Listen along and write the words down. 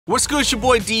What's good, it's your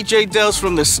boy DJ Delz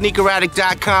from the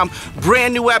sneakeraddict.com.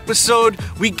 Brand new episode.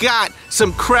 We got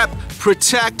some Crep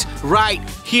Protect right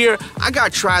here. I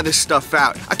gotta try this stuff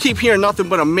out. I keep hearing nothing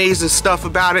but amazing stuff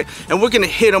about it, and we're gonna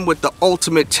hit them with the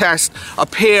ultimate test, a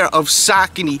pair of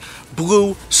Saucony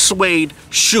blue suede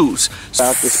shoes.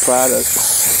 About this product.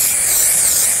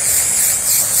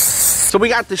 So we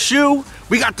got the shoe,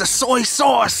 we got the soy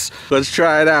sauce. Let's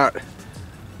try it out.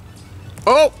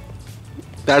 Oh!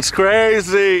 That's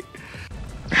crazy.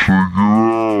 Check it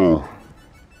out.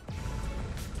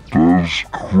 That's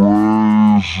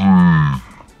crazy.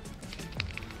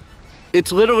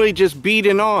 It's literally just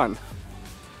beating on.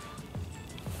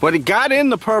 But it got in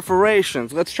the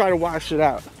perforations. Let's try to wash it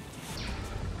out.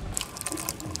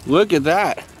 Look at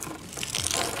that.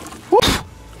 Woo.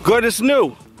 Good as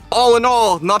new. All in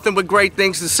all, nothing but great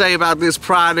things to say about this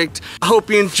product. I hope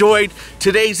you enjoyed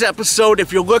today's episode.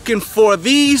 If you're looking for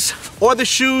these or the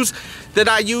shoes that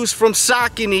I use from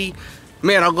Saucony,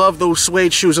 man, I love those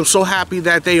suede shoes. I'm so happy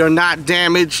that they are not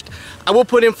damaged. I will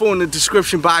put info in the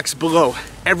description box below.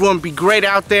 Everyone be great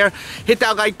out there. Hit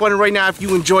that like button right now if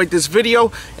you enjoyed this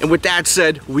video. And with that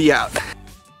said, we out.